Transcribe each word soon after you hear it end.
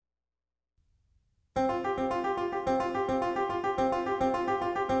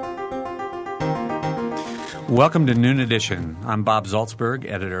Welcome to Noon Edition. I'm Bob Zaltzberg,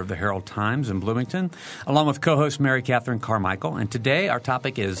 editor of the Herald-Times in Bloomington, along with co-host Mary Catherine Carmichael. And today our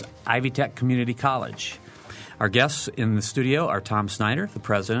topic is Ivy Tech Community College. Our guests in the studio are Tom Snyder, the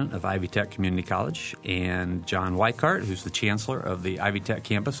president of Ivy Tech Community College, and John Weichart, who's the chancellor of the Ivy Tech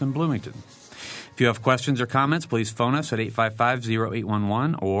campus in Bloomington. If you have questions or comments, please phone us at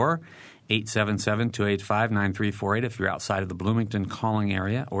 855-0811 or 877-285-9348 if you're outside of the Bloomington calling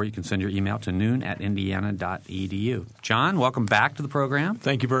area, or you can send your email to noon@indiana.edu. John, welcome back to the program.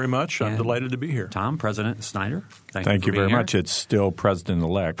 Thank you very much. I'm delighted to be here. Tom, President Snyder, thank you very much. It's still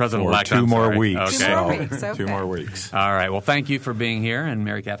President-elect for President-elect, two more weeks. Okay. Two more weeks. All right. Well, thank you for being here. And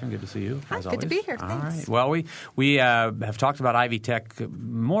Mary Catherine, good to see you, as always. Good to be here. All Thanks. right. Well, we have talked about Ivy Tech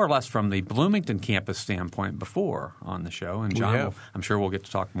more or less from the Bloomington campus standpoint before on the show. And John, I'm sure we'll get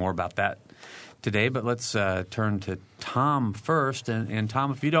to talk more about that today, but let's turn to Tom first. And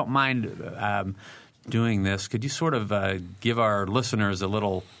Tom, if you don't mind doing this, could you sort of give our listeners a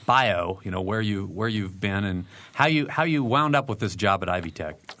little bio? You know, where you've been and how you wound up with this job at Ivy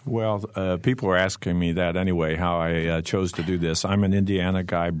Tech. Well, people are asking me that anyway. How I chose to do this. I'm an Indiana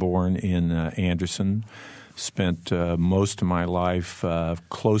guy, born in Anderson. Spent most of my life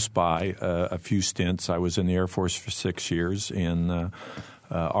close by. A few stints. I was in the Air Force for 6 years in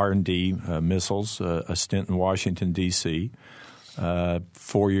R&D missiles, a stint in Washington, D.C.,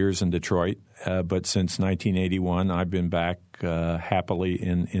 4 years in Detroit. But since 1981, I've been back happily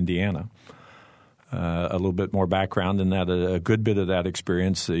in Indiana. A little bit more background in that, a good bit of that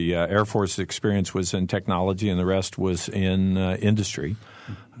experience. The Air Force experience was in technology and the rest was in industry.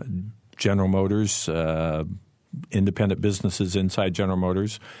 General Motors, independent businesses inside General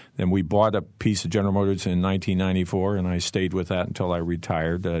Motors. Then we bought a piece of General Motors in 1994, and I stayed with that until I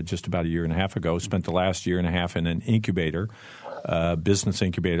retired just about a year and a half ago. Spent the last year and a half in an incubator, business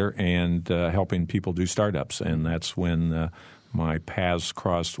incubator, and helping people do startups. And that's when my paths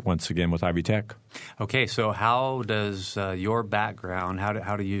crossed once again with Ivy Tech. Okay, so how does your background,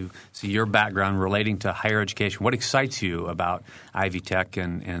 how do you see your background relating to higher education? What excites you about Ivy Tech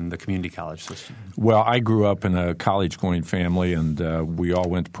and the community college system? Well, I grew up in a college-going family, and we all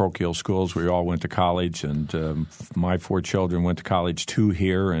went to parochial schools. We all went to college, and my 4 children went to college, 2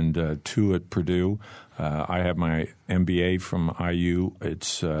 here and 2 at Purdue. I have my MBA from IU.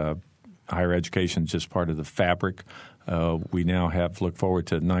 It's higher education is just part of the fabric. We now look forward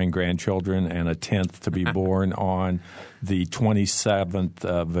to 9 grandchildren and a 10th to be born on the 27th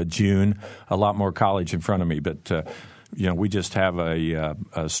of June. A lot more college in front of me, but we just have a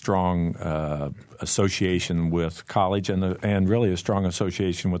strong association with college and really a strong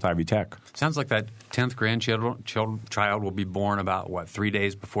association with Ivy Tech. Sounds like that 10th child will be born about 3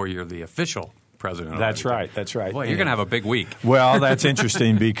 days before you're the official president. That's right. Boy, you're going to have a big week. Well, that's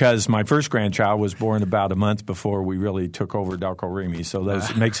interesting because my first grandchild was born about a month before we really took over Delco Remy, so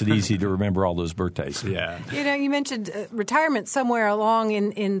that makes it easy to remember all those birthdays. Yeah. You know, you mentioned retirement somewhere along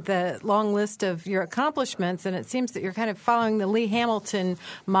in the long list of your accomplishments, and it seems that you're kind of following the Lee Hamilton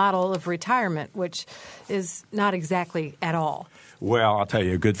model of retirement, which is not exactly at all. Well, I'll tell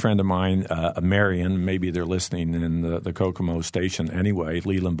you, a good friend of mine, Marion, maybe they're listening in the Kokomo station anyway.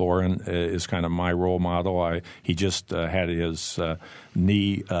 Leland Boren is kind of my role model. He just had his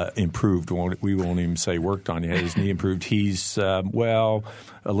knee improved. We won't even say worked on. He had his knee improved. He's, a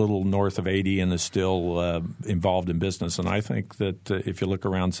little north of 80 and is still involved in business. And I think that if you look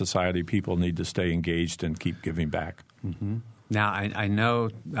around society, people need to stay engaged and keep giving back. Mm-hmm. Now, I know,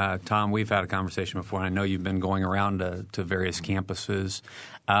 Tom, we've had a conversation before, and I know you've been going around to various campuses.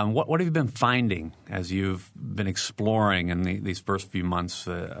 What have you been finding as you've been exploring in these first few months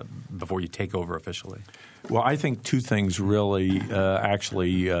before you take over officially? Well, I think 2 things really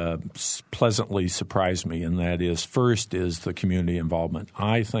pleasantly surprised me, and that is, first is the community involvement.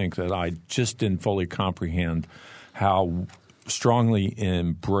 I think that I just didn't fully comprehend how strongly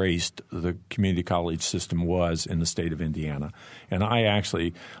embraced the community college system was in the state of Indiana. And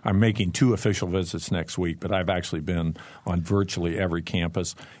I'm making 2 official visits next week, but I've actually been on virtually every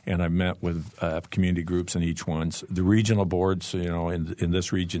campus, and I've met with community groups in each one. The regional boards, in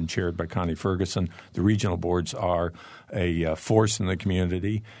this region chaired by Connie Ferguson, the regional boards are a force in the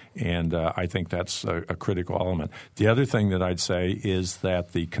community, and I think that's a critical element. The other thing that I'd say is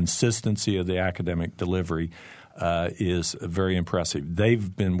that the consistency of the academic delivery is very impressive.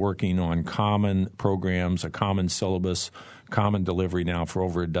 They've been working on common programs, a common syllabus, common delivery now for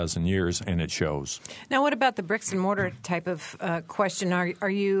over a dozen years, and it shows. Now, what about the bricks and mortar type of question? Are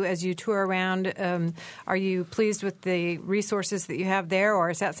you, as you tour around, are you pleased with the resources that you have there,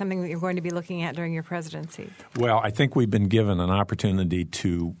 or is that something that you're going to be looking at during your presidency? Well, I think we've been given an opportunity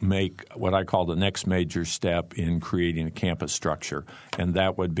to make what I call the next major step in creating a campus structure, and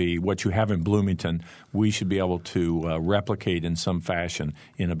that would be what you have in Bloomington. We should be able to replicate in some fashion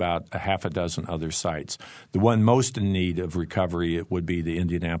in about a half a dozen other sites. The one most in need of recovery would be the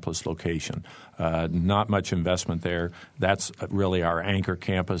Indianapolis location. Not much investment there. That's really our anchor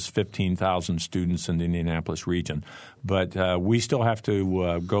campus, 15,000 students in the Indianapolis region. But we still have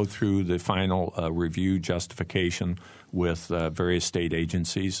to go through the final review justification with various state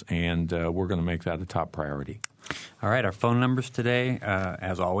agencies, and we're going to make that a top priority. All right. Our phone numbers today,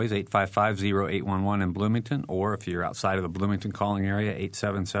 as always, 855-0811 in Bloomington, or if you're outside of the Bloomington calling area,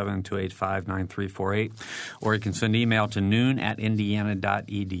 877-285-9348. Or you can send email to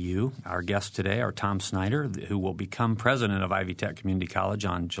noon@indiana.edu. Our guests today are Tom Snyder, who will become president of Ivy Tech Community College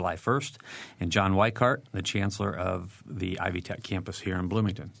on July 1st, and John Weichart, the chancellor of the Ivy Tech campus here in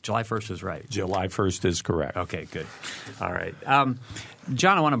Bloomington. July 1st is right. July 1st is correct. Okay, good. All right.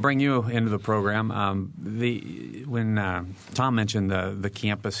 John, I want to bring you into the program. When Tom mentioned the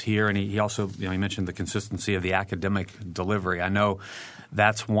campus here, and he also he mentioned the consistency of the academic delivery. I know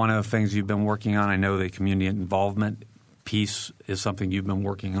that's one of the things you've been working on. I know the community involvement piece is something you've been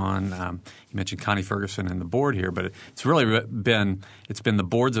working on. You mentioned Connie Ferguson and the board here, but it's really been the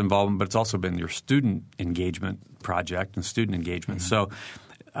board's involvement, but it's also been your student engagement project and student engagement. Mm-hmm. So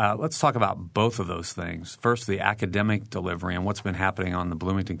let's talk about both of those things. First, the academic delivery and what's been happening on the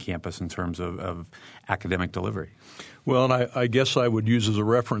Bloomington campus in terms of academic delivery. Well, and I guess I would use as a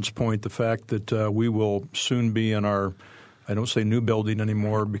reference point the fact that we will soon be in our – I don't say new building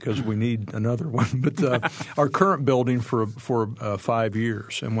anymore because we need another one, but our current building for 5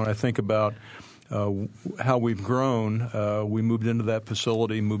 years. And when I think about how we've grown, we moved into our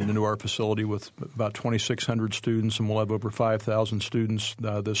facility with about 2,600 students, and we'll have over 5,000 students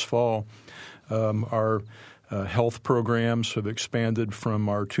this fall. Our health programs have expanded from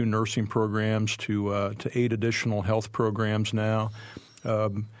our 2 nursing programs to 8 additional health programs now.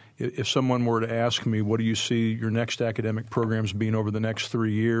 If someone were to ask me, what do you see your next academic programs being over the next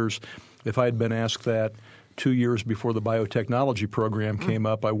 3 years, if I had been asked that 2 years before the biotechnology program came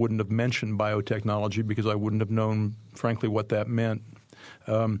up, I wouldn't have mentioned biotechnology because I wouldn't have known, frankly, what that meant.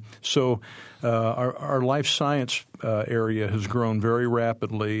 So our life science area has grown very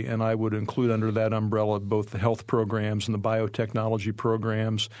rapidly, and I would include under that umbrella both the health programs and the biotechnology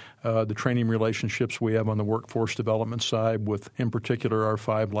programs, the training relationships we have on the workforce development side with, in particular, our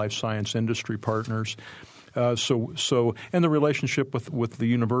 5 life science industry partners. And the relationship with the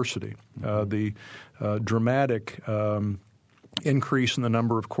university, the dramatic increase in the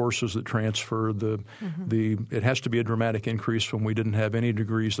number of courses that transfer. It has to be a dramatic increase when we didn't have any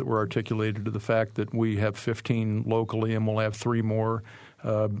degrees that were articulated to the fact that we have 15 locally and we'll have 3 more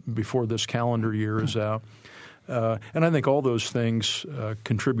before this calendar year is out. And I think all those things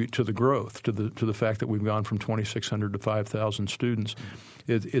contribute to the growth, to the fact that we've gone from 2,600 to 5,000 students.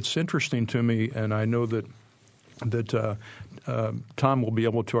 It's interesting to me, and I know that Tom will be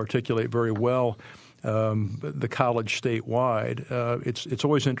able to articulate very well the college statewide. It's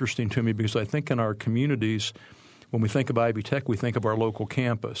always interesting to me because I think in our communities, when we think of Ivy Tech, we think of our local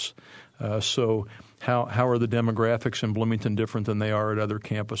campus. So how are the demographics in Bloomington different than they are at other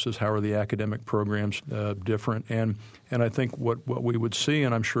campuses? How are the academic programs different? And I think what we would see,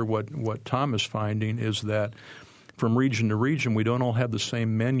 and I'm sure what Tom is finding, is that from region to region, we don't all have the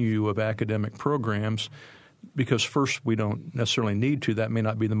same menu of academic programs. Because first, we don't necessarily need to. That may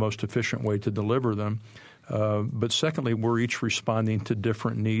not be the most efficient way to deliver them. But secondly, we're each responding to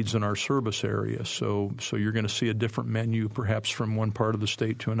different needs in our service area. So you're going to see a different menu perhaps from one part of the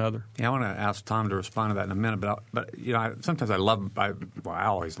state to another. Yeah, I want to ask Tom to respond to that in a minute. But sometimes I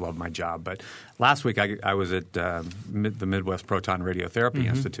always love my job. But last week I was at the Midwest Proton Radiotherapy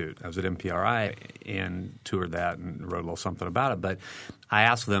Institute. I was at MPRI and toured that and wrote a little something about it. But I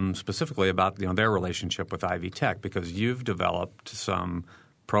asked them specifically about their relationship with Ivy Tech because you've developed some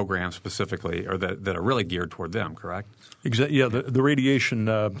programs specifically or that are really geared toward them, correct? Exactly. Yeah, the radiation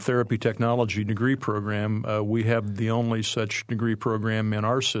therapy technology degree program, we have the only such degree program in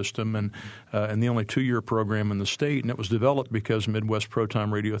our system and the only 2-year program in the state. And it was developed because Midwest Proton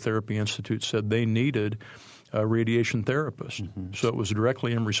Radiotherapy Institute said they needed radiation therapist. Mm-hmm. So it was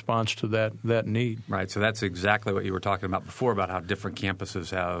directly in response to that need. Right. So that's exactly what you were talking about before, about how different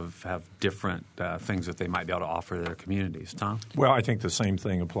campuses have different things that they might be able to offer their communities. Tom? Well, I think the same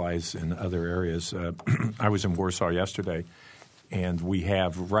thing applies in other areas. I was in Warsaw yesterday, and we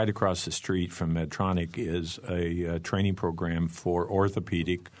have right across the street from Medtronic is a training program for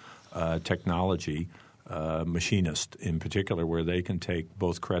orthopedic technology machinist in particular, where they can take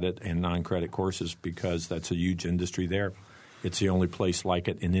both credit and non-credit courses because that's a huge industry there. It's the only place like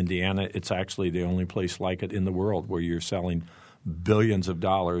it in Indiana. It's actually the only place like it in the world where you're selling billions of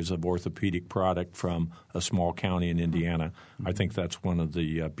dollars of orthopedic product from a small county in Indiana. I think that's one of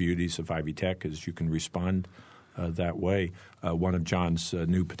the beauties of Ivy Tech is you can respond that way. One of John's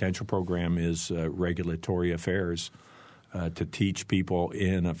new potential program is regulatory affairs. To teach people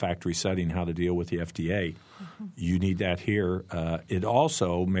in a factory setting how to deal with the FDA. Mm-hmm. You need that here. It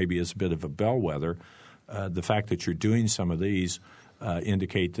also maybe is a bit of a bellwether. The fact that you're doing some of these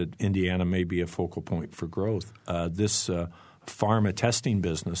indicate that Indiana may be a focal point for growth. This pharma testing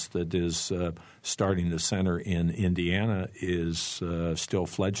business that is starting the center in Indiana is still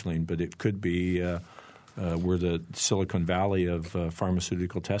fledgling, but it could be we're the Silicon Valley of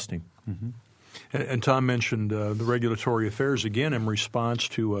pharmaceutical testing. Mm-hmm. And Tom mentioned the regulatory affairs again in response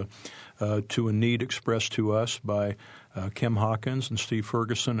to a need expressed to us by Kim Hawkins and Steve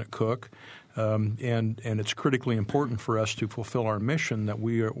Ferguson at Cook, and it's critically important for us to fulfill our mission that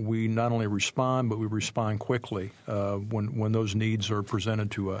we not only respond but we respond quickly when those needs are presented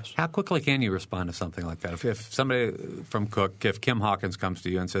to us. How quickly can you respond to something like that? If somebody from Cook, if Kim Hawkins comes to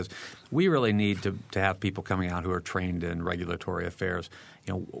you and says, we really need to have people coming out who are trained in regulatory affairs,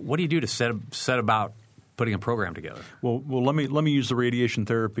 what do you do to set about putting a program together? Well, let me use the radiation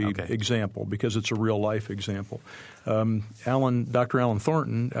therapy example because it's a real life example. Dr. Alan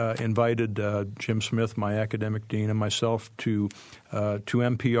Thornton invited Jim Smith, my academic dean, and myself to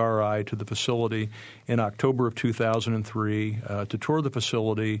MPRI to the facility in October of 2003 to tour the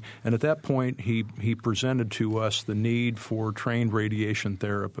facility, and at that point he presented to us the need for trained radiation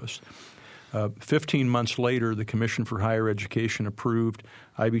therapists. 15 months later, the Commission for Higher Education approved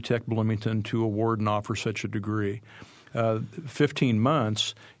Ivy Tech Bloomington to award and offer such a degree. 15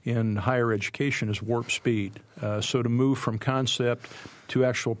 months in higher education is warp speed. So to move from concept to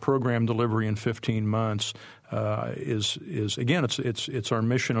actual program delivery in 15 months is again, it's our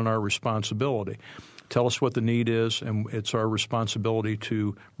mission and our responsibility. Tell us what the need is, and it's our responsibility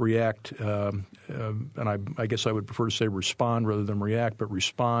to react. And I guess I would prefer to say respond rather than react, but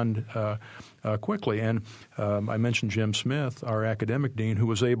respond quickly. And I mentioned Jim Smith, our academic dean, who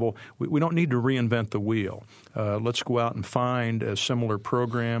was able – we don't need to reinvent the wheel. Let's go out and find a similar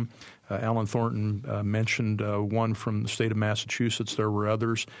program. Alan Thornton mentioned one from the state of Massachusetts. There were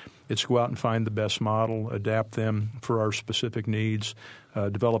others. It's go out and find the best model, adapt them for our specific needs,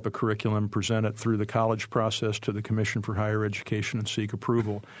 develop a curriculum, present it through the college process to the Commission for Higher Education and seek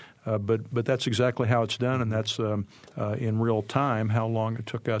approval. But that's exactly how it's done, and that's in real time how long it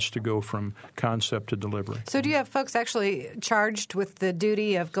took us to go from concept to delivery. So do you have folks actually charged with the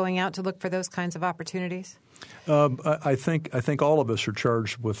duty of going out to look for those kinds of opportunities? I think all of us are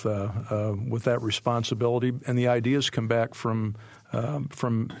charged with that responsibility, and the ideas come back from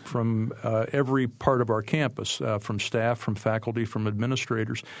every part of our campus, from staff, from faculty, from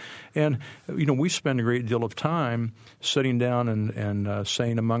administrators. And, we spend a great deal of time sitting down and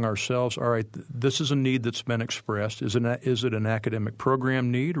saying among ourselves, all right, this is a need that's been expressed. Is it an academic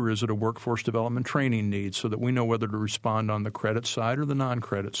program need, or is it a workforce development training need, so that we know whether to respond on the credit side or the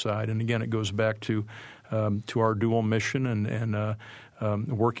non-credit side. And, again, it goes back to our dual mission and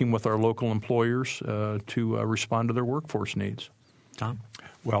working with our local employers to respond to their workforce needs. Tom?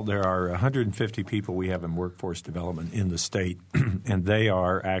 Well, there are 150 people we have in workforce development in the state, and they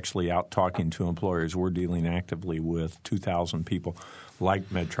are actually out talking to employers. We're dealing actively with 2,000 people like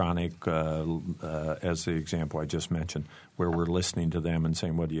Medtronic as the example I just mentioned, where we're listening to them and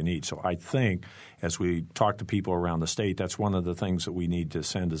saying, what do you need? So I think as we talk to people around the state, that's one of the things that we need to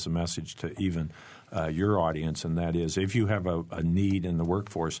send as a message to even your audience, and that is if you have a need in the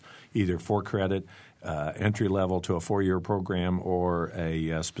workforce, either for credit, entry level to a 4-year program, or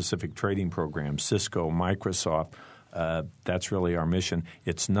a specific trading program, Cisco, Microsoft, that's really our mission.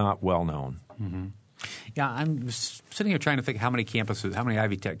 It's not well known. Mm-hmm. Yeah, I'm sitting here trying to think how many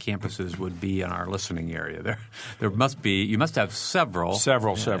Ivy Tech campuses would be in our listening area. There must be. You must have several.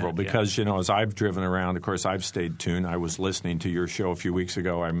 Several, because, as I've driven around, of course, I've stayed tuned. I was listening to your show a few weeks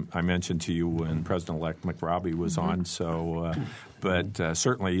ago. I mentioned to you when President-elect McRobbie was on. So, but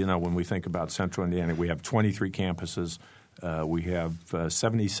certainly, when we think about Central Indiana, we have 23 campuses. We have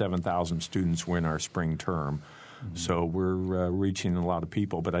 77,000 students were in our spring term. So we're reaching a lot of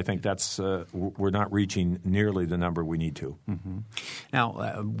people, but I think that's we're not reaching nearly the number we need to.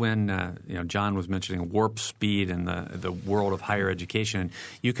 Now, when John was mentioning warp speed in the world of higher education,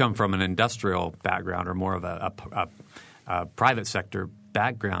 you come from an industrial background or more of a private sector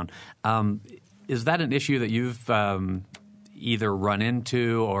background. Is that an issue that you've either run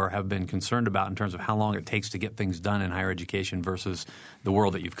into or have been concerned about in terms of how long it takes to get things done in higher education versus the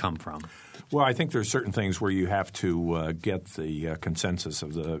world that you've come from? Well, I think there's certain things where you have to get the consensus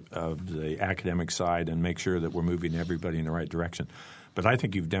of the academic side and make sure that we're moving everybody in the right direction. But I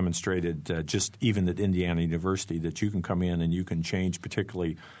think you've demonstrated just even at Indiana University that you can come in and you can change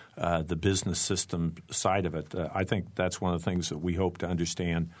particularly the business system side of it. I think that's one of the things that we hope to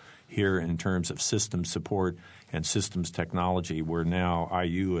understand here in terms of systems support and systems technology, where now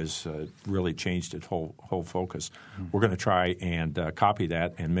IU has really changed its whole focus. We're going to try and copy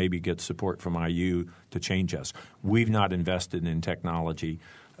that and maybe get support from IU to change us. We've not invested in technology.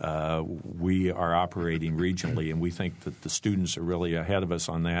 We are operating regionally, and we think that the students are really ahead of us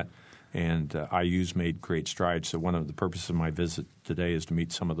on that, and IU's made great strides. So one of the purposes of my visit today is to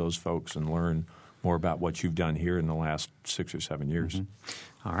meet some of those folks and learn more about what you've done here in the last 6 or 7 years.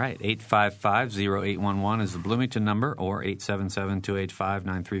 All right. 855-0811 is the Bloomington number, or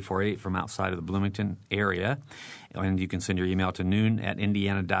 877-285-9348 from outside of the Bloomington area. And you can send your email to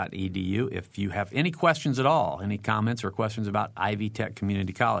noon@indiana.edu. If you have any questions at all, any comments or questions about Ivy Tech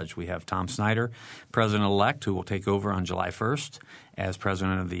Community College, we have Tom Snyder, President-elect, who will take over on July 1st as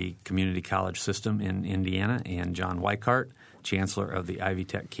President of the Community College System in Indiana, and John Weikart, Chancellor of the Ivy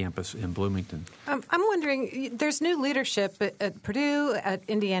Tech campus in Bloomington. I'm wondering, there's new leadership at Purdue, at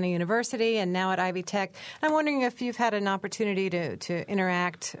Indiana University, and now at Ivy Tech. I'm wondering if you've had an opportunity to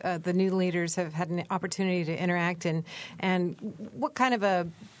interact, the new leaders have had an opportunity to interact, and what kind of a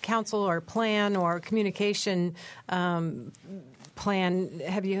council or plan or communication plan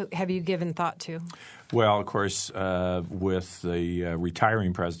have you given thought to? Well, of course, with the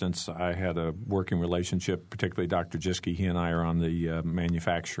retiring presidents, I had a working relationship, particularly Dr. Jiske. He and I are on the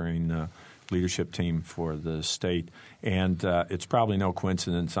manufacturing leadership team for the state. And it's probably no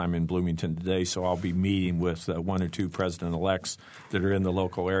coincidence I'm in Bloomington today, so I'll be meeting with one or two president-elects that are in the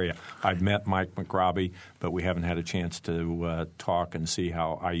local area. I've met Mike McRobbie, but we haven't had a chance to talk and see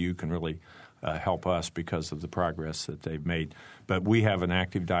how IU can really help us because of the progress that they've made. But we have an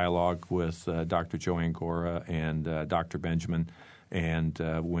active dialogue with Dr. Joanne Gora and Dr. Benjamin, and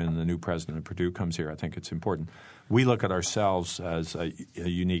when the new president of Purdue comes here, I think it's important. We look at ourselves as a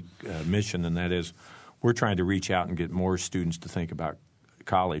unique mission, and that is we're trying to reach out and get more students to think about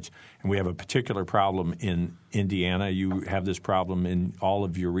college. And we have a particular problem in Indiana. You have this problem in all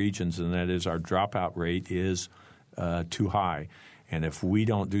of your regions, and that is our dropout rate is too high. And if we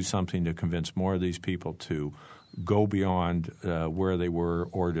don't do something to convince more of these people to go beyond where they were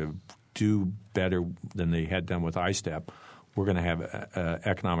or to do better than they had done with ISTEP, we're going to have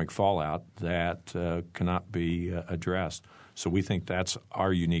economic fallout that cannot be addressed. So we think that's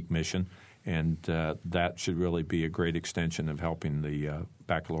our unique mission, and that should really be a great extension of helping the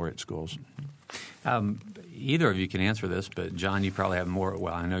baccalaureate schools. Either of you can answer this, but John, you probably have more –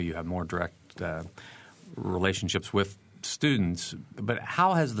 well, I know you have more direct relationships with students, but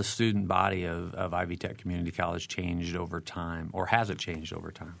how has the student body of Ivy Tech Community College changed over time, or has it changed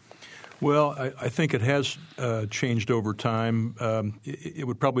over time? Well, I think it has changed over time. It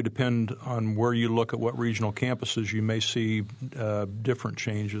would probably depend on where you look at what regional campuses. You may see different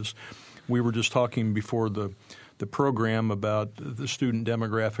changes. We were just talking before the program about the student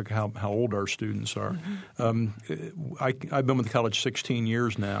demographic, how old our students are. Mm-hmm. I've been with the college 16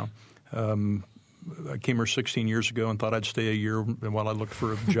 years now. I came here 16 years ago and thought I'd stay a year while I looked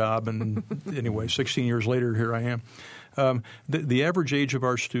for a job. And anyway, 16 years later, here I am. The average age of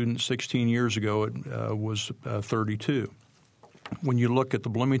our students 16 years ago was 32. When you look at the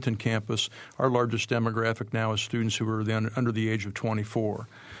Bloomington campus, our largest demographic now is students who are under the age of 24.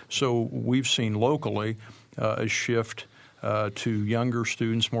 So we've seen locally a shift to younger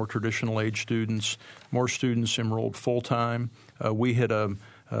students, more traditional age students, more students enrolled full-time. We hit a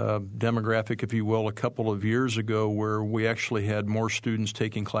demographic, if you will, a couple of years ago where we actually had more students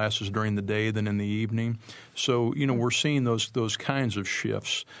taking classes during the day than in the evening. So, we're seeing those kinds of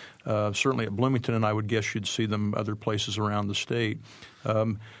shifts. Certainly at Bloomington, and I would guess you'd see them other places around the state.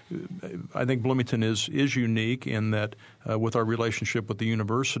 I think Bloomington is unique in that with our relationship with the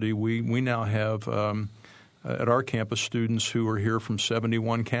university, we now have at our campus students who are here from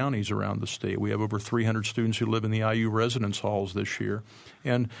 71 counties around the state. We have over 300 students who live in the IU residence halls this year.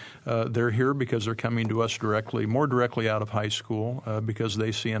 And they're here because they're coming to us more directly out of high school because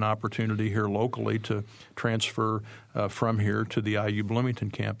they see an opportunity here locally to transfer from here to the IU Bloomington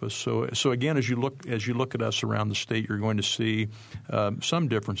campus. So again, as you look at us around the state, you're going to see some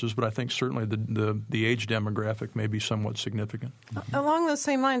differences, but I think certainly the age demographic may be somewhat significant. Along those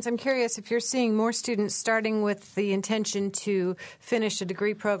same lines, I'm curious if you're seeing more students starting with the intention to finish a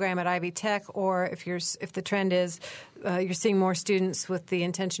degree program at Ivy Tech, or if the trend is you're seeing more students with the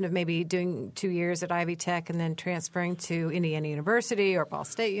intention of maybe doing 2 years at Ivy Tech and then transferring to Indiana University or Ball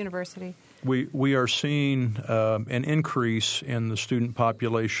State University. We are seeing an increase in the student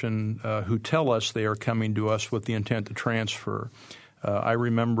population who tell us they are coming to us with the intent to transfer. I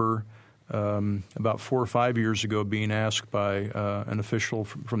remember about 4 or 5 years ago being asked by an official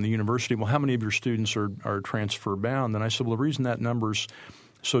from the university, well, how many of your students are transfer bound? And I said, well, the reason that number's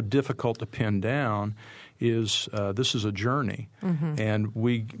so difficult to pin down is this is a journey. Mm-hmm. And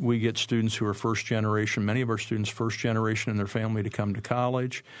we get students who are first generation, many of our students first generation in their family to come to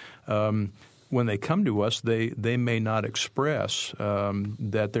college. When they come to us, they may not express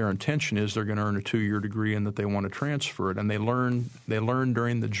that their intention is they're going to earn a 2-year degree and that they want to transfer it. And they learn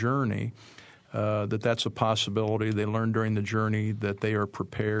during the journey that that's a possibility. They learn during the journey that they are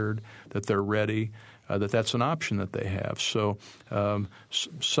prepared, that they're ready, that's an option that they have. So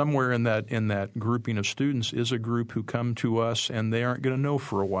somewhere in that grouping of students is a group who come to us and they aren't going to know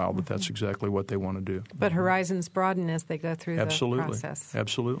for a while that that's exactly what they want to do. But horizons broaden as they go through the process.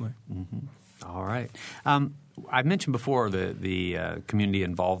 Absolutely. Mm-hmm. All right. I mentioned before the community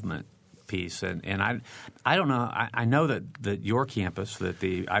involvement piece, and I don't know. I know that your campus, that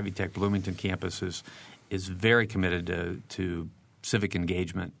the Ivy Tech Bloomington campus, is very committed to civic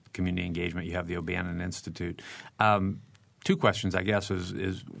engagement, community engagement. You have the O'Bannon Institute. 2 questions, I guess,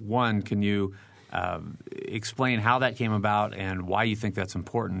 is one, can you explain how that came about and why you think that's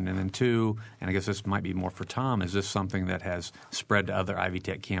important? And then 2, and I guess this might be more for Tom, is this something that has spread to other Ivy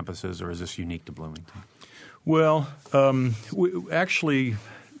Tech campuses, or is this unique to Bloomington? Well, actually,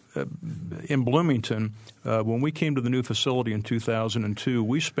 in Bloomington, when we came to the new facility in 2002,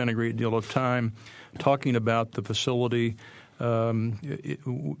 we spent a great deal of time talking about the facility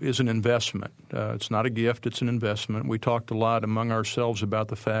is an investment. It's not a gift, it's an investment. We talked a lot among ourselves about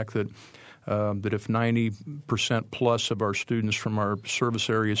the fact that if 90% plus of our students from our service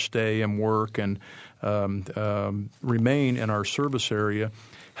area stay and work and remain in our service area,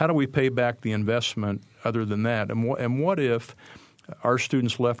 how do we pay back the investment other than that? And what if our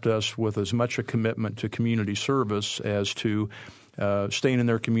students left us with as much a commitment to community service as to staying in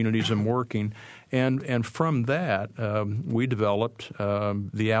their communities and working? And from that, we developed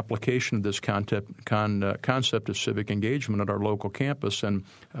the application of this concept of civic engagement at our local campus. And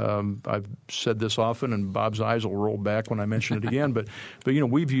I've said this often, and Bob's eyes will roll back when I mention it again. But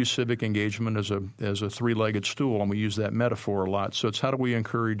we view civic engagement as a 3-legged stool, and we use that metaphor a lot. So it's how do we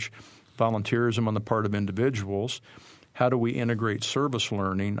encourage volunteerism on the part of individuals? How do we integrate service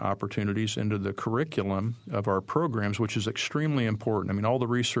learning opportunities into the curriculum of our programs, which is extremely important? I mean, all the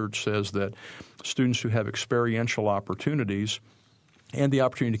research says that students who have experiential opportunities and the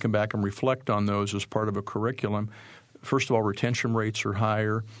opportunity to come back and reflect on those as part of a curriculum, first of all, retention rates are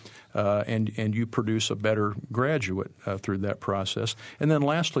higher, and you produce a better graduate through that process. And then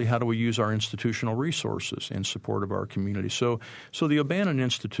lastly, how do we use our institutional resources in support of our community? So the O'Bannon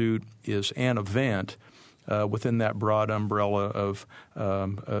Institute is an event within that broad umbrella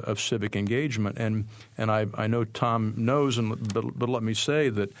of civic engagement, and I know Tom knows, but let me say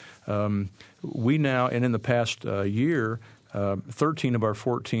that we now, and in the past year, 13 of our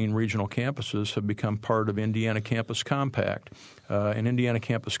 14 regional campuses have become part of Indiana Campus Compact. In Indiana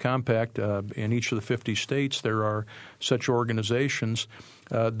Campus Compact, in each of the 50 states, there are such organizations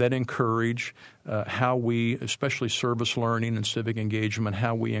that encourage how we, especially service learning and civic engagement,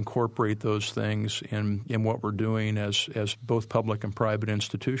 how we incorporate those things in what we're doing as both public and private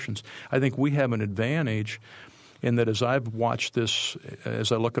institutions. I think we have an advantage in that as I've watched this,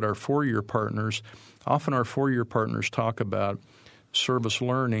 as I look at our 4-year partners, often our 4-year partners talk about service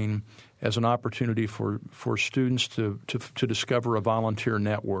learning as an opportunity for students to discover a volunteer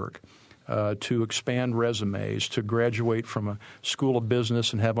network, to expand resumes, to graduate from a school of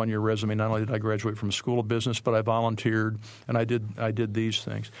business and have on your resume, not only did I graduate from a school of business, but I volunteered and I did these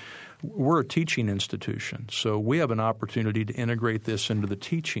things. We're a teaching institution, so we have an opportunity to integrate this into the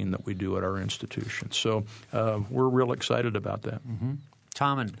teaching that we do at our institution. So we're real excited about that. Mm-hmm.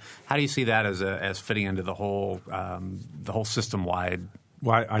 Tom, and how do you see that as fitting into the whole system-wide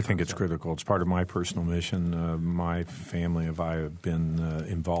Well, I think it's critical. It's part of my personal mission. My family and I have been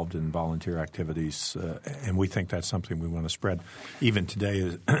involved in volunteer activities, and we think that's something we want to spread. Even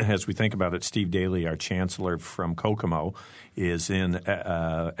today, as we think about it, Steve Daly, our chancellor from Kokomo, is in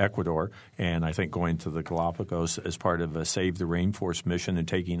Ecuador, and I think going to the Galapagos as part of a Save the Rainforest mission and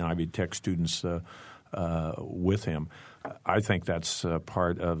taking Ivy Tech students with him. I think that's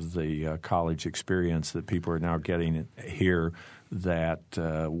part of the college experience that people are now getting here that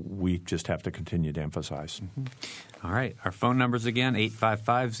we just have to continue to emphasize. Mm-hmm. All right. Our phone numbers again,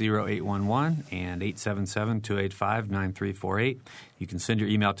 855-0811 and 877-285-9348. You can send your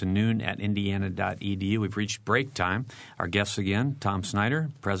email to noon@indiana.edu. We've reached break time. Our guests again, Tom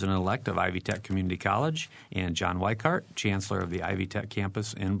Snyder, President-elect of Ivy Tech Community College, and John Weichart, Chancellor of the Ivy Tech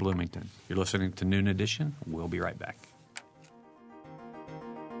campus in Bloomington. You're listening to Noon Edition. We'll be right back.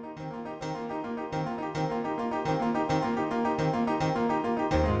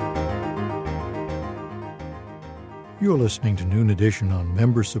 You're listening to Noon Edition on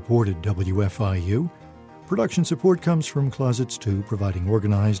member-supported WFIU. Production support comes from Closets 2, providing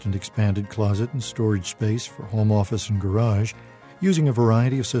organized and expanded closet and storage space for home office and garage, using a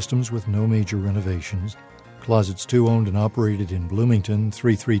variety of systems with no major renovations. Closets 2 owned and operated in Bloomington,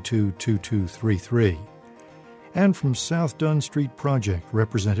 332-2233. And from South Dunn Street Project,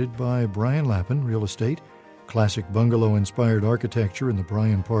 represented by Brian Lappin, Real Estate, classic bungalow-inspired architecture in the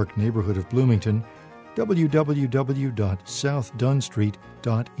Bryan Park neighborhood of Bloomington,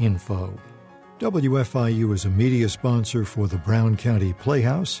 www.southdunstreet.info. WFIU is a media sponsor for the Brown County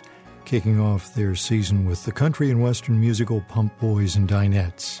Playhouse, kicking off their season with the country and western musical Pump Boys and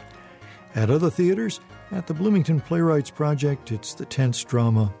Dinettes. At other theaters, at the Bloomington Playwrights Project, it's the tense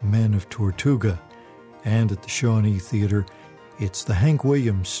drama Men of Tortuga. And at the Shawnee Theater, it's the Hank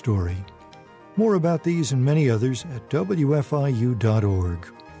Williams Story. More about these and many others at wfiu.org.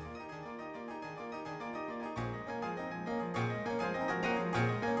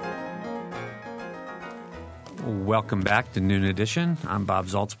 Welcome back to Noon Edition. I'm Bob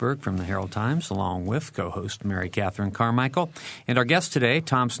Zaltzberg from the Herald-Times, along with co-host Mary Catherine Carmichael. And our guest today,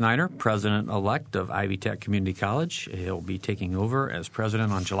 Tom Snyder, President-elect of Ivy Tech Community College. He'll be taking over as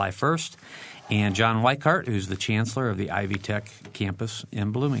president on July 1st. And John Weichart, who's the Chancellor of the Ivy Tech campus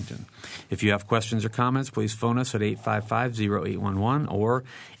in Bloomington. If you have questions or comments, please phone us at 855-0811 or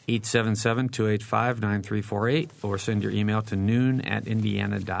 877-285-9348 or send your email to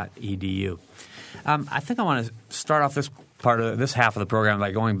noon@indiana.edu. I think I want to start off this half of the program by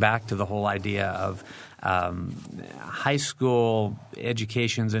going back to the whole idea of high school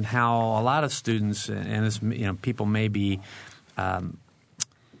educations and how a lot of students and this, people may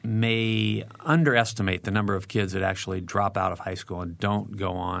underestimate the number of kids that actually drop out of high school and don't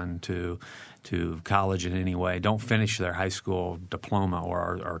go on to college in any way, don't finish their high school diploma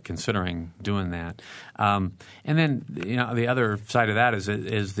or are considering doing that. And then the other side of that is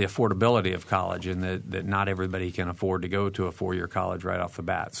the affordability of college and that not everybody can afford to go to a four-year college right off the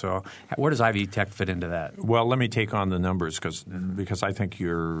bat. So where does Ivy Tech fit into that? Well, let me take on the numbers because I think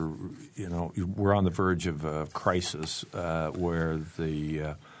we're on the verge of a crisis where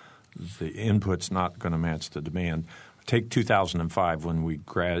the input's not going to match the demand. Take 2005 when we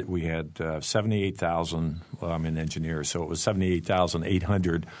had 78,000 – well, I'm an engineer, so it was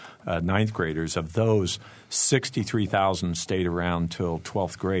 78,800 ninth graders. Of those, 63,000 stayed around till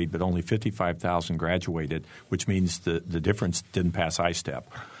 12th grade, but only 55,000 graduated, which means the difference didn't pass I-STEP.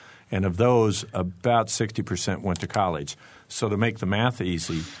 And of those, about 60% went to college. So to make the math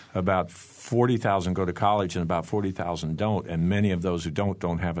easy, about 40,000 go to college and about 40,000 don't, and many of those who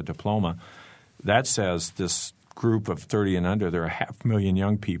don't have a diploma. That says this group of 30 and under, there are 500,000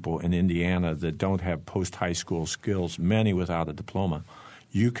 young people in Indiana that don't have post-high school skills, many without a diploma.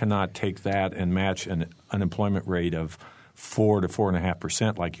 You cannot take that and match an unemployment rate of 4 to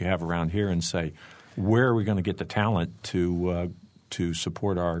 4.5% like you have around here and say, where are we going to get the talent to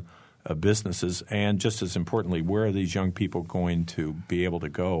support our businesses? And just as importantly, where are these young people going to be able to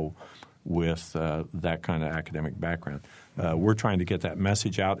go with that kind of academic background? We're trying to get that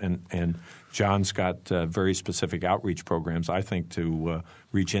message out, and John's got very specific outreach programs, I think, to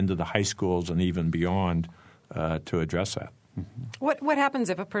reach into the high schools and even beyond to address that. Mm-hmm. What happens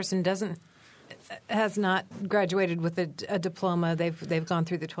if a person has not graduated with a diploma? They've gone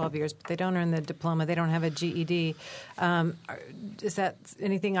through the 12 years, but they don't earn the diploma. They don't have a GED. Is that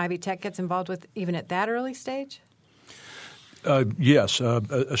anything Ivy Tech gets involved with even at that early stage? Yes.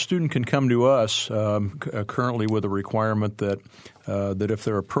 A student can come to us currently with a requirement that that if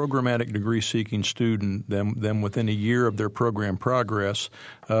they're a programmatic degree-seeking student, then within a year of their program progress,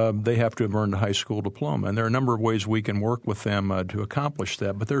 they have to have earned a high school diploma. And there are a number of ways we can work with them to accomplish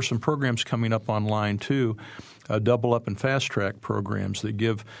that. But there are some programs coming up online, too, double up and fast track programs that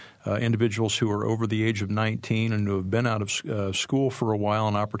give individuals who are over the age of 19 and who have been out of school for a while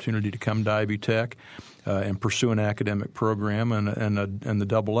an opportunity to come to Ivy Tech and pursue an academic program, and the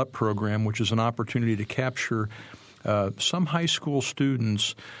double up program, which is an opportunity to capture some high school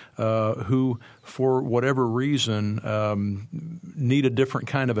students who, for whatever reason, need a different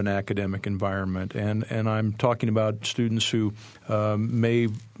kind of an academic environment. And I'm talking about students who may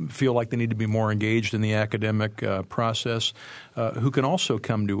feel like they need to be more engaged in the academic process, who can also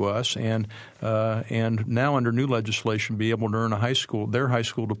come to us and now under new legislation be able to earn their high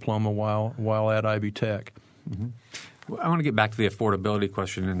school diploma while at Ivy Tech. Mm-hmm. I want to get back to the affordability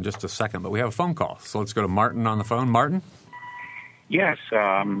question in just a second, but we have a phone call. So let's go to Martin on the phone. Martin? Yes.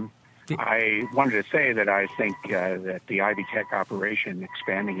 I wanted to say that I think that the Ivy Tech operation,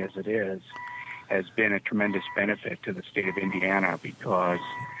 expanding as it is, has been a tremendous benefit to the state of Indiana because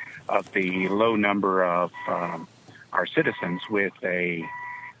of the low number of our citizens with a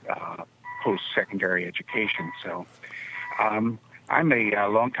post-secondary education. So I'm a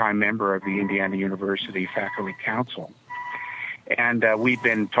longtime member of the Indiana University Faculty Council, and we've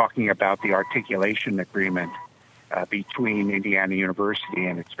been talking about the articulation agreement between Indiana University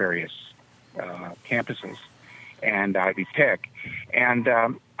and its various campuses and Ivy Tech. And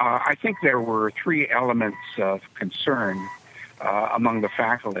I think there were three elements of concern among the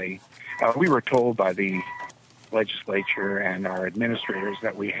faculty. We were told by the legislature and our administrators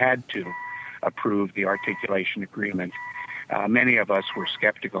that we had to approve the articulation agreement. Many of us were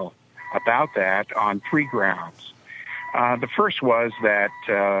skeptical about that on three grounds. The first was that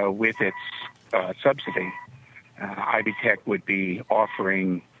with its subsidy, Ivy Tech would be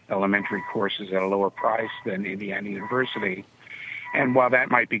offering elementary courses at a lower price than Indiana University. And while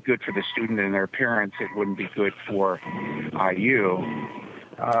that might be good for the student and their parents, it wouldn't be good for IU.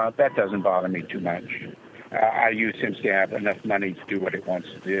 That doesn't bother me too much. IU seems to have enough money to do what it wants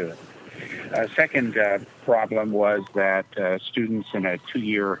to do. Second problem was that students in a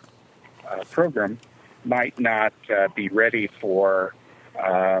 2-year program might not be ready for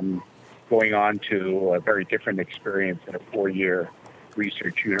going on to a very different experience in a 4-year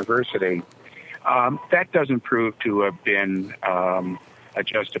research university. That doesn't prove to have been a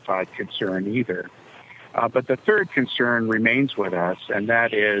justified concern either. But the third concern remains with us, and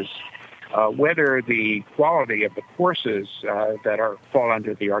that is whether the quality of the courses that fall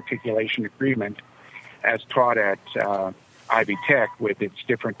under the articulation agreement as taught at Ivy Tech with its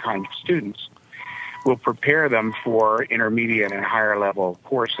different kinds of students will prepare them for intermediate and higher level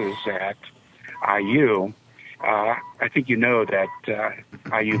courses at IU. I think you know that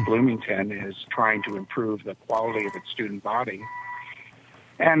IU Bloomington is trying to improve the quality of its student body,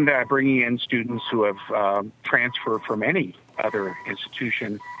 and bringing in students who have transferred from any other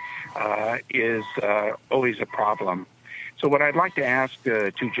institution is always a problem. So what I'd like to ask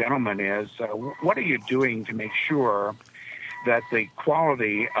the two gentlemen is, what are you doing to make sure that the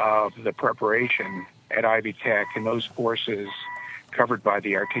quality of the preparation at Ivy Tech and those courses covered by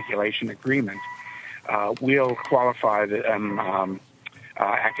the articulation agreement will qualify them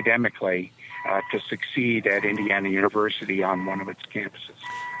academically to succeed at Indiana University on one of its campuses?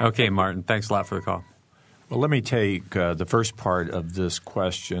 Okay, Martin, thanks a lot for the call. Well, let me take the first part of this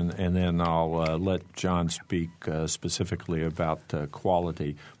question, and then I'll let John speak specifically about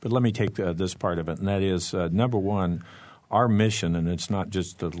quality. But let me take this part of it, and that is, number one, our mission, and it's not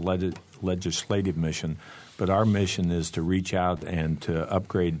just a legislative mission, but our mission is to reach out and to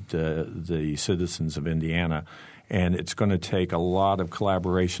upgrade the citizens of Indiana, and it's going to take a lot of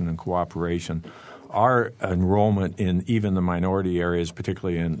collaboration and cooperation. Our enrollment in even the minority areas,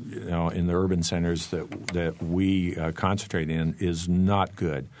 particularly in the urban centers that we concentrate in, is not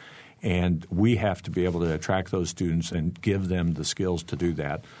good. And we have to be able to attract those students and give them the skills to do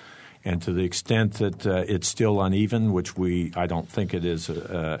that. And to the extent that it's still uneven, which I don't think it is,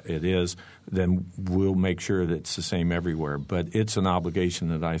 then we'll make sure that it's the same everywhere. But it's an obligation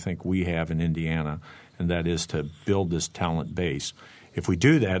that I think we have in Indiana, and that is to build this talent base. If we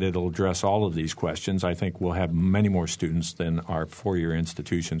do that, it'll address all of these questions. I think we'll have many more students than our 4-year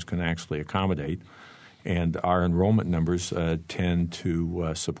institutions can actually accommodate, and our enrollment numbers tend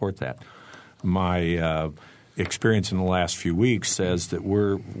to support that. My experience in the last few weeks says that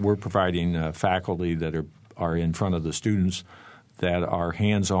we're providing faculty that are in front of the students that are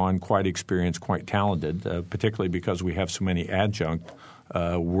hands-on, quite experienced, quite talented, particularly because we have so many adjunct.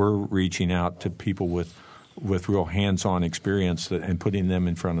 We're reaching out to people with with real hands-on experience and putting them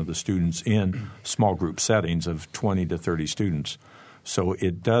in front of the students in small group settings of 20 to 30 students. So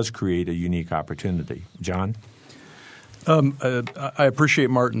it does create a unique opportunity. John? I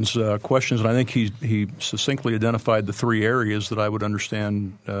appreciate Martin's questions, and I think he succinctly identified the three areas that I would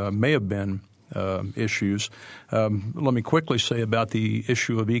understand may have been issues. Let me quickly say about the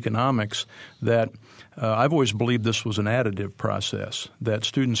issue of economics that I've always believed this was an additive process, that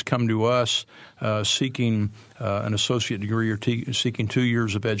students come to us seeking an associate degree or seeking 2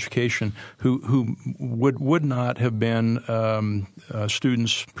 years of education who would not have been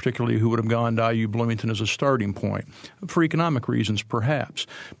students, particularly who would have gone to IU Bloomington as a starting point, for economic reasons perhaps.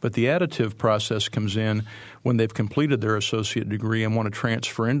 But the additive process comes in when they've completed their associate degree and want to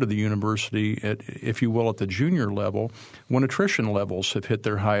transfer into the university, if you will, at the junior level, when attrition levels have hit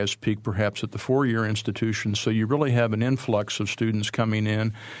their highest peak, perhaps at the four-year institution. So you really have an influx of students coming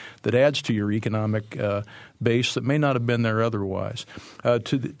in that adds to your economic base that may not have been there otherwise.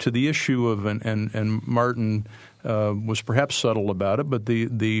 To the issue of, and Martin was perhaps subtle about it, but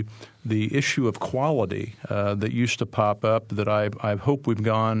the issue of quality that used to pop up that I hope we've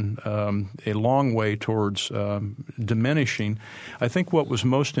gone a long way towards diminishing. I think what was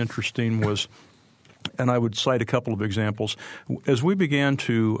most interesting was, and I would cite a couple of examples, as we began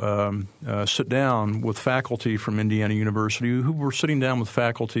to sit down with faculty from Indiana University who were sitting down with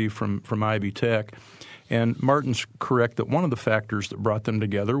faculty from Ivy Tech. And Martin's correct that one of the factors that brought them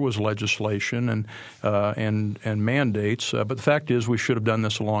together was legislation and mandates. But the fact is we should have done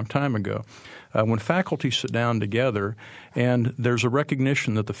this a long time ago. When faculty sit down together and there's a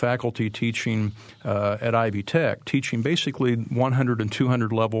recognition that the faculty teaching at Ivy Tech, teaching basically 100 and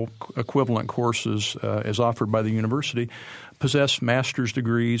 200 level equivalent courses as offered by the university, possess master's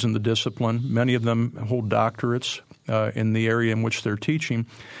degrees in the discipline. Many of them hold doctorates in the area in which they're teaching.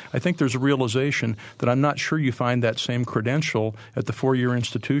 I think there's a realization that I'm not sure you find that same credential at the four-year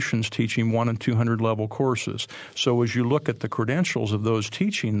institutions teaching 100 and 200 level courses. So as you look at the credentials of those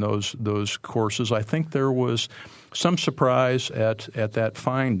teaching those courses, I think there was some surprise at that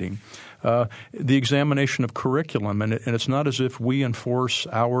finding. The examination of curriculum, and it's not as if we enforce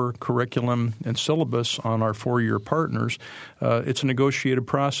our curriculum and syllabus on our four-year partners. It's a negotiated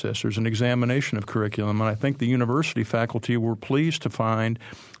process. There's an examination of curriculum, and I think the university faculty were pleased to find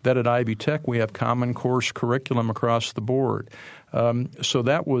that at Ivy Tech we have common course curriculum across the board. So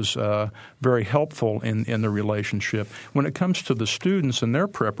that was very helpful in the relationship. When it comes to the students and their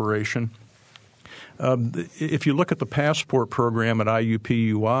preparation, if you look at the passport program at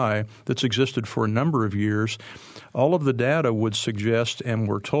IUPUI that's existed for a number of years, all of the data would suggest, and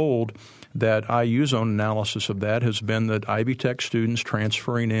we're told, that IU's own analysis of that has been that Ivy Tech students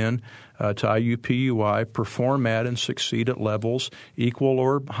transferring in to IUPUI perform at and succeed at levels equal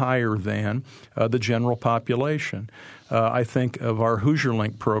or higher than the general population. I think of our Hoosier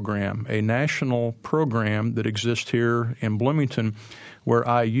Link program, a national program that exists here in Bloomington where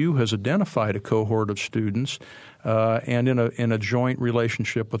IU has identified a cohort of students and in a joint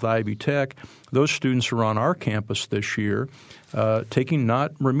relationship with Ivy Tech, those students are on our campus this year taking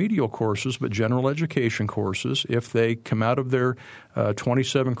not remedial courses but general education courses. If they come out of their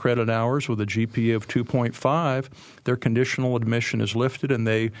 27 credit hours with a GPA of 2.5, their conditional admission is lifted and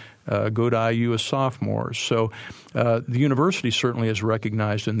they go to IU as sophomores. So the university certainly has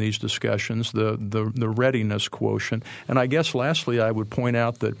recognized in these discussions the readiness quotient. And I guess lastly I would point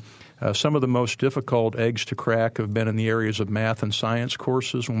out that some of the most difficult eggs to crack have been in the areas of math and science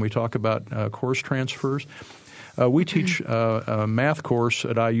courses when we talk about course transfers. We teach a math course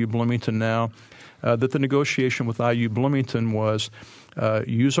at IU Bloomington now that the negotiation with IU Bloomington was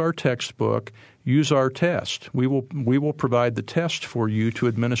use our textbook, use our test. We will provide the test for you to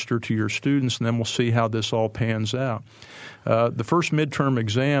administer to your students, and then we'll see how this all pans out. The first midterm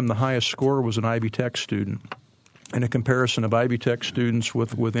exam, the highest score was an Ivy Tech student, in a comparison of Ivy Tech students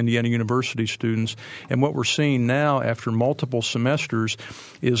with Indiana University students. And what we're seeing now after multiple semesters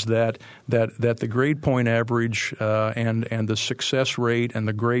is that the grade point average and the success rate and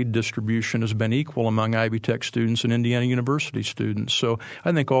the grade distribution has been equal among Ivy Tech students and Indiana University students. So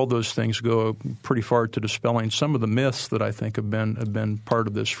I think all those things go pretty far to dispelling some of the myths that I think have been part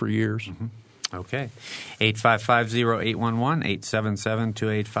of this for years. Mm-hmm. Okay. 855-0811,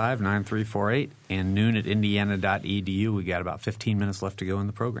 877-285-9348, and noon@indiana.edu. We got about 15 minutes left to go in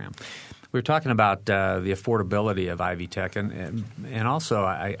the program. We were talking about the affordability of Ivy Tech, and also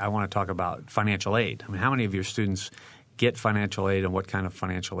I want to talk about financial aid. I mean, how many of your students get financial aid, and what kind of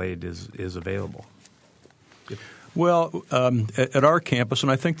financial aid is available? Well, at our campus,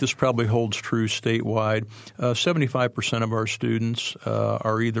 and I think this probably holds true statewide, 75% of our students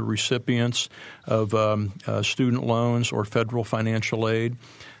are either recipients of student loans or federal financial aid.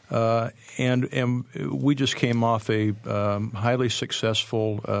 And we just came off a highly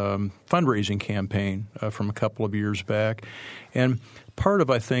successful fundraising campaign from a couple of years back. And part of,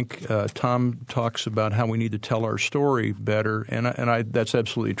 I think, Tom talks about how we need to tell our story better, and that's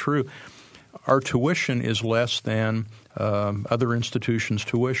absolutely true. Our tuition is less than other institutions'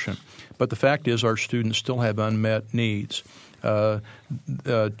 tuition. But the fact is our students still have unmet needs.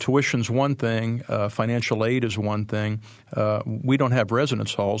 Tuition's one thing. Financial aid is one thing. We don't have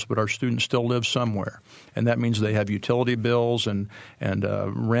residence halls, but our students still live somewhere. And that means they have utility bills and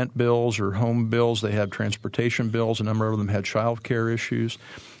rent bills or home bills. They have transportation bills. A number of them had child care issues.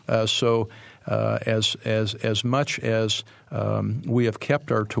 So as much as we have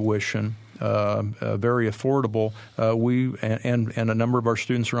kept our tuition very affordable, we and a number of our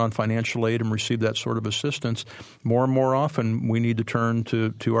students are on financial aid and receive that sort of assistance. More and more often, we need to turn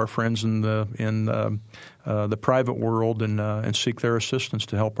to our friends in the private world and seek their assistance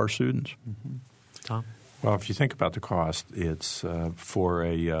to help our students. Mm-hmm. Tom? Well, if you think about the cost, it's for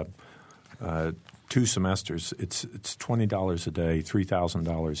a 2 semesters. It's $20 a day,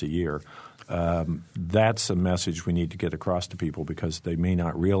 $3,000 a year. That's a message we need to get across to people because they may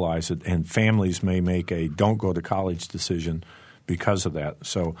not realize it, and families may make a don't go to college decision because of that.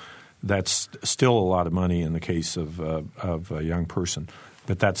 So that's still a lot of money in the case of a young person,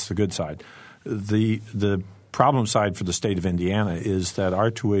 but that's the good side. The problem side for the state of Indiana is that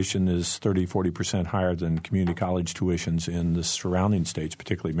our tuition is 30-40% higher than community college tuitions in the surrounding states,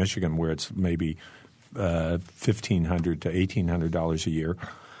 particularly Michigan, where it's maybe $1,500 to $1,800 a year.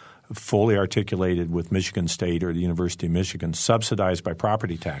 Fully articulated with Michigan State or the University of Michigan, subsidized by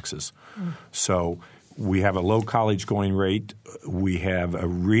property taxes. So we have a low college going rate. We have a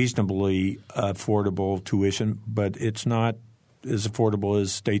reasonably affordable tuition, but it's not as affordable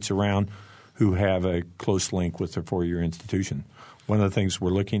as states around who have a close link with their 4-year institution. One of the things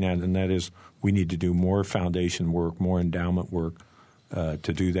we're looking at, and that is we need to do more foundation work, more endowment work to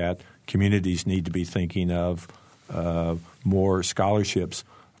do that. Communities need to be thinking of more scholarships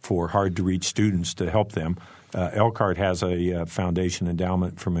for hard-to-reach students to help them. Elkhart has a foundation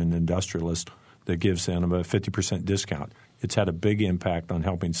endowment from an industrialist that gives them a 50% discount. It's had a big impact on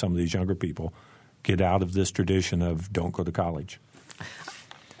helping some of these younger people get out of this tradition of don't go to college.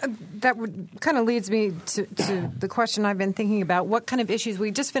 That kind of leads me to the question I've been thinking about. What kind of issues – we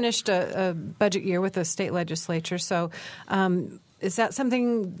just finished a budget year with the state legislature, so is that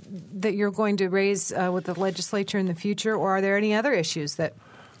something that you're going to raise with the legislature in the future, or are there any other issues that –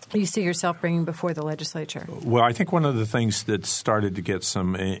 you see yourself bringing before the legislature? Well, I think one of the things that started to get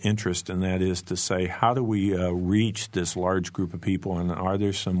some interest in that is to say, how do we reach this large group of people, and are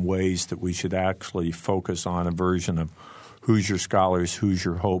there some ways that we should actually focus on a version of who's your scholars, who's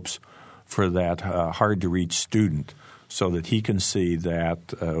your hopes for that hard-to-reach student so that he can see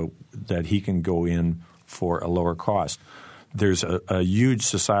that he can go in for a lower cost. There's a huge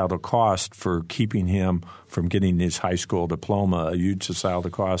societal cost for keeping him from getting his high school diploma, a huge societal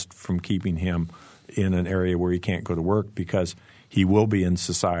cost from keeping him in an area where he can't go to work because he will be in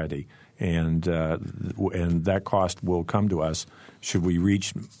society, and that cost will come to us should we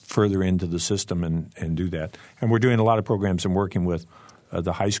reach further into the system and do that. And we're doing a lot of programs and working with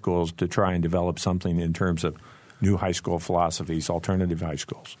the high schools to try and develop something in terms of new high school philosophies, alternative high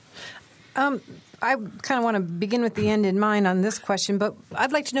schools. I kind of want to begin with the end in mind on this question, but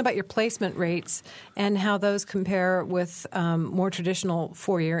I'd like to know about your placement rates and how those compare with more traditional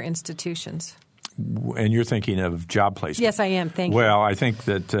 4-year institutions. And you're thinking of job placement? Yes, I am. Thank you. Well, I think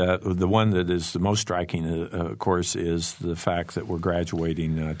that the one that is the most striking, of course, is the fact that we're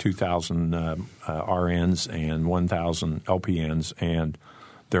graduating 2,000 RNs and 1,000 LPNs, and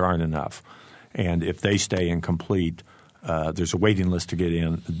there aren't enough. And if they stay incomplete, there's a waiting list to get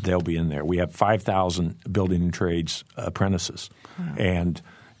in. They'll be in there. We have 5,000 building and trades apprentices, and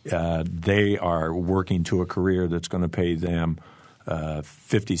they are working to a career that's going to pay them $50,000,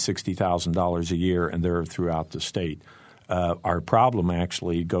 $60,000 a year, and they're throughout the state. Our problem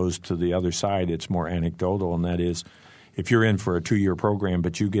actually goes to the other side. It's more anecdotal, and that is if you're in for a 2-year program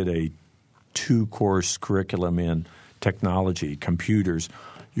but you get a 2-course curriculum in technology, computers,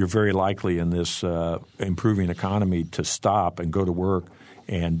 you're very likely in this improving economy to stop and go to work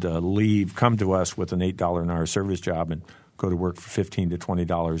and leave, come to us with an $8 an hour service job and go to work for $15 to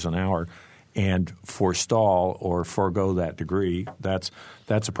 $20 an hour and forestall or forego that degree. That's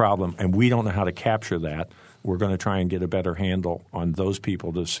a problem, and we don't know how to capture that. We're going to try and get a better handle on those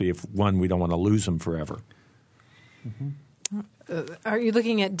people to see if, one, we don't want to lose them forever. Are you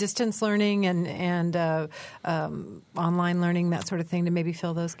looking at distance learning and online learning, that sort of thing, to maybe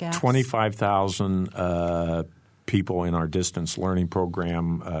fill those gaps? 25,000 people in our distance learning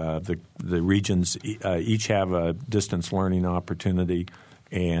program. The regions each have a distance learning opportunity,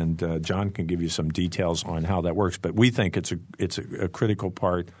 and John can give you some details on how that works. But we think it's a critical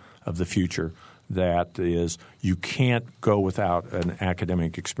part of the future. That is, you can't go without an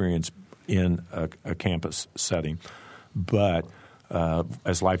academic experience in a campus setting. But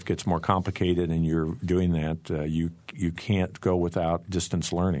as life gets more complicated and you're doing that, you can't go without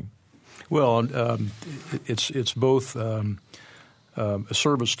distance learning. Well, it's both a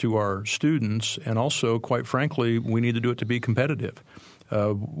service to our students, and also, quite frankly, we need to do it to be competitive.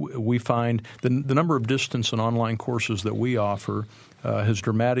 We find the number of distance and online courses that we offer has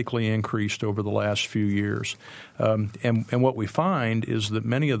dramatically increased over the last few years. And what we find is that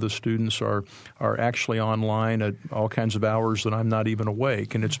many of the students are actually online at all kinds of hours that I'm not even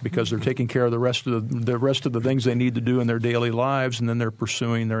awake, and it's because they're taking care of the rest of the things they need to do in their daily lives, and then they're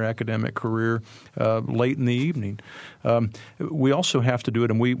pursuing their academic career late in the evening. We also have to do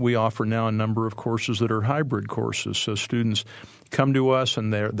it, and we offer now a number of courses that are hybrid courses. So students come to us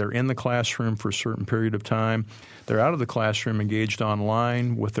and they're in the classroom for a certain period of time. They're out of the classroom engaged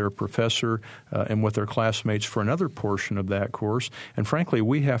online with their professor and with their classmates for another portion of that course. And frankly,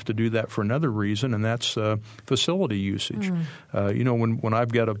 we have to do that for another reason, and that's facility usage. When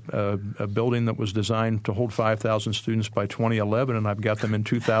I've got a building that was designed to hold 5,000 students by 2011 and I've got them in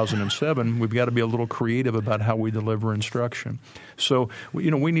 2007, we've got to be a little creative about how we deliver instruction. So,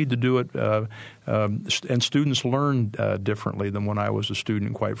 we need to do it, and students learn differently than when I was a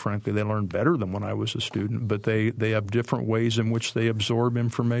student, quite frankly. They learn better than when I was a student, but they have different ways in which they absorb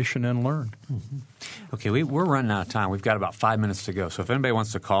information and learn. Mm-hmm. Okay, we're running out of time. We've got about 5 minutes to go. So if anybody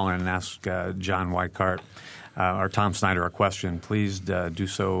wants to call in and ask John Weikart or Tom Snyder a question, please do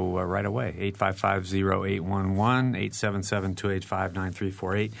so right away. 855-0811,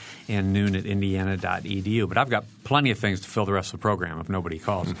 877-285-9348, and noon@indiana.edu. But I've got plenty of things to fill the rest of the program if nobody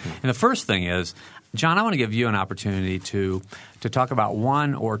calls. Mm-hmm. And the first thing is, John, I want to give you an opportunity to talk about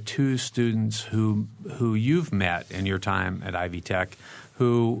one or two students who you've met in your time at Ivy Tech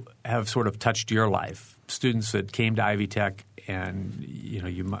who have sort of touched your life, students that came to Ivy Tech and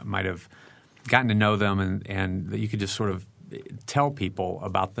you might have gotten to know them and that you could just sort of tell people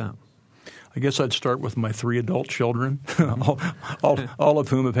about them. I guess I'd start with my 3 adult children, all of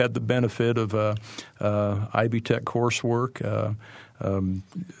whom have had the benefit of Ivy Tech coursework.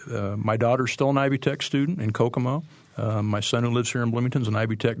 My daughter's still an Ivy Tech student in Kokomo. My son, who lives here in Bloomington, is an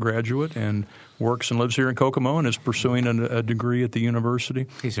Ivy Tech graduate and works and lives here in Kokomo and is pursuing a degree at the university.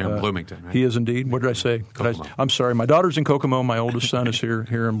 He's here in Bloomington, right? He is indeed. What did I say? I'm sorry. My daughter's in Kokomo. My oldest son is here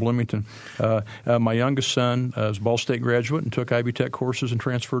in Bloomington. My youngest son is a Ball State graduate and took Ivy Tech courses and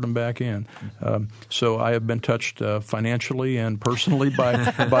transferred them back in. So I have been touched financially and personally by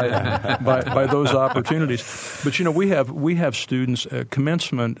those opportunities. But we have students.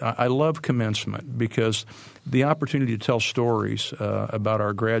 Commencement. I love commencement because the opportunity to tell stories about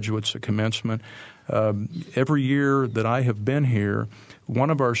our graduates at commencement. Every year that I have been here, one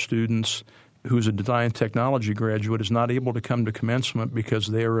of our students who's a design and technology graduate is not able to come to commencement because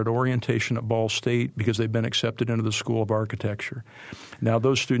they are at orientation at Ball State because they've been accepted into the School of Architecture. Now,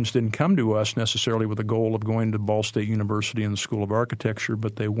 those students didn't come to us necessarily with a goal of going to Ball State University and the School of Architecture,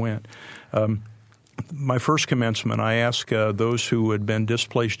 but they went. My first commencement, I asked those who had been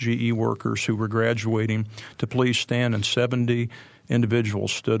displaced GE workers who were graduating to please stand, and 70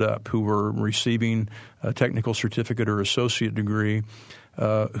 individuals stood up who were receiving a technical certificate or associate degree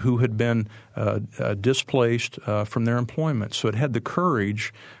who had been displaced from their employment. So it had the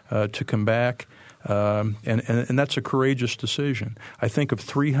courage to come back, and that's a courageous decision. I think of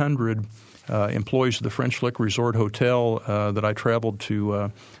 300 employees of the French Lick Resort Hotel that I traveled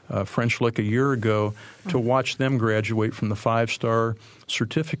to French Lick a year ago to watch them graduate from the 5-star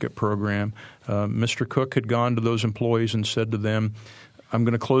certificate program. Mr. Cook had gone to those employees and said to them, I'm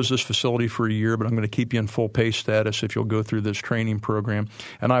going to close this facility for a year, but I'm going to keep you in full pay status if you'll go through this training program.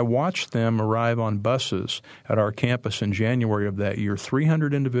 And I watched them arrive on buses at our campus in January of that year,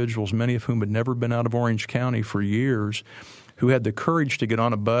 300 individuals, many of whom had never been out of Orange County for years, who had the courage to get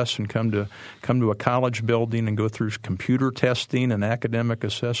on a bus and come to a college building and go through computer testing and academic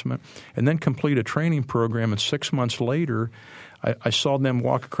assessment and then complete a training program. And 6 months later, I saw them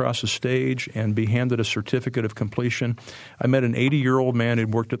walk across the stage and be handed a certificate of completion. I met an 80-year-old man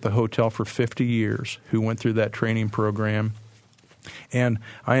who'd worked at the hotel for 50 years who went through that training program. And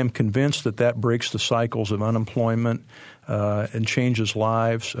I am convinced that breaks the cycles of unemployment and changes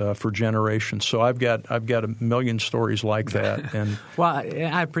lives for generations. So I've got a million stories like that. And well,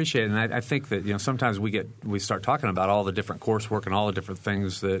 I appreciate it, and I think that sometimes we start talking about all the different coursework and all the different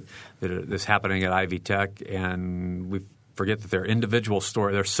things that's happening at Ivy Tech, and we forget that there are individual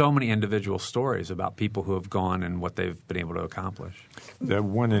stories. There's so many individual stories about people who have gone and what they've been able to accomplish. The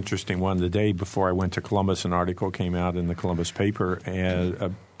one interesting one, the day before I went to Columbus, an article came out in the Columbus paper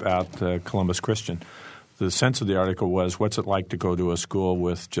about Columbus Christian. The sense of the article was, what's it like to go to a school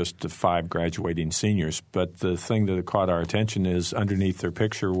with just 5 graduating seniors? But the thing that caught our attention is underneath their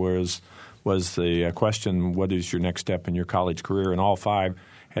picture was the question, what is your next step in your college career? And all 5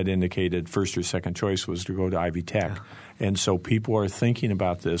 had indicated first or second choice was to go to Ivy Tech. Yeah. And so people are thinking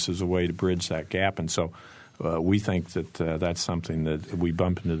about this as a way to bridge that gap. And so we think that that's something that we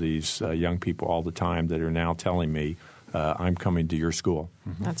bump into these young people all the time that are now telling me, I'm coming to your school.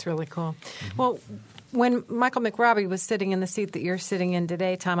 Mm-hmm. That's really cool. Mm-hmm. Well, when Michael McRobbie was sitting in the seat that you're sitting in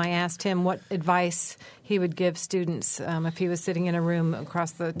today, Tom, I asked him what advice he would give students if he was sitting in a room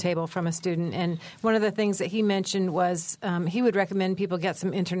across the table from a student. And one of the things that he mentioned was he would recommend people get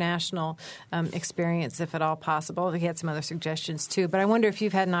some international experience if at all possible. He had some other suggestions too. But I wonder if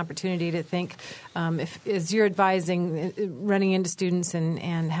you've had an opportunity to think, as you're advising, running into students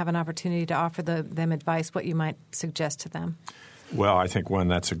and have an opportunity to offer them advice, what you might suggest to them. Well, I think, one,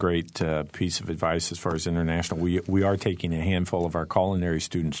 that's a great piece of advice as far as international. We are taking a handful of our culinary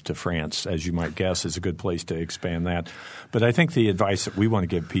students to France, as you might guess, is a good place to expand that. But I think the advice that we want to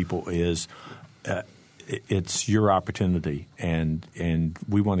give people is it's your opportunity, and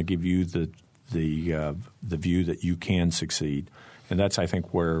we want to give you the view that you can succeed. And that's, I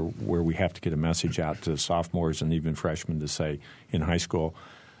think, where we have to get a message out to sophomores and even freshmen to say in high school,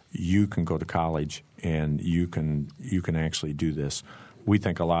 you can go to college and you can actually do this. We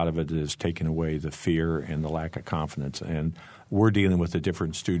think a lot of it is taking away the fear and the lack of confidence. And we're dealing with a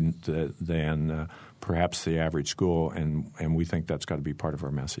different student than perhaps the average school, and we think that's got to be part of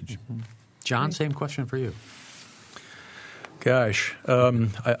our message. Mm-hmm. John, same question for you. Gosh,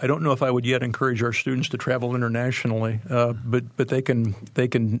 I don't know if I would yet encourage our students to travel internationally, but they can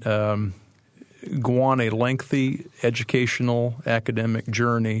go on a lengthy educational academic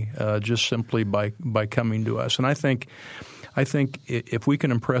journey just simply by coming to us. And I think if we can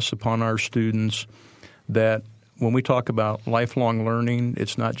impress upon our students that when we talk about lifelong learning,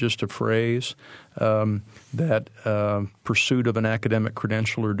 it's not just a phrase, that pursuit of an academic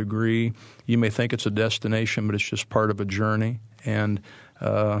credential or degree, you may think it's a destination, but it's just part of a journey. And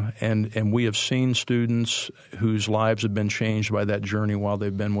we have seen students whose lives have been changed by that journey while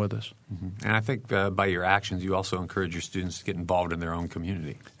they've been with us. Mm-hmm. And I think by your actions, you also encourage your students to get involved in their own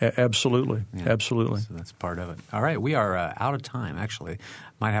community. Absolutely. Yeah. Absolutely. So that's part of it. All right. We are out of time, actually.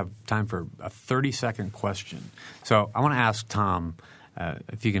 Might have time for a 30-second question. So I want to ask Tom,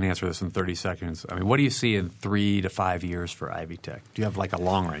 if you can answer this in 30 seconds. I mean, what do you see in 3 to 5 years for Ivy Tech? Do you have like a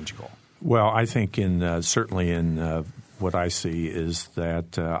long-range goal? Well, I think certainly in what I see is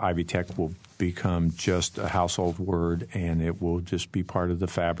that Ivy Tech will become just a household word, and it will just be part of the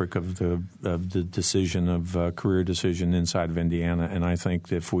fabric of the decision of career decision inside of Indiana. And I think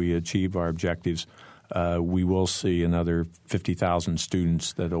that if we achieve our objectives, we will see another 50,000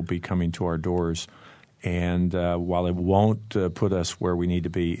 students that will be coming to our doors. And while it won't put us where we need to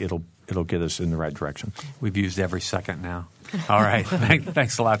be, it'll get us in the right direction. We've used every second now. All right.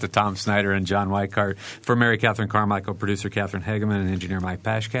 Thanks a lot to Tom Snyder and John Weichart. For Mary Catherine Carmichael, producer Catherine Hageman, and engineer Mike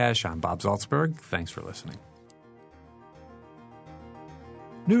Pashkash, I'm Bob Zaltzberg. Thanks for listening.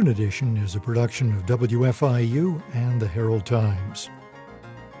 Noon Edition is a production of WFIU and the Herald Times.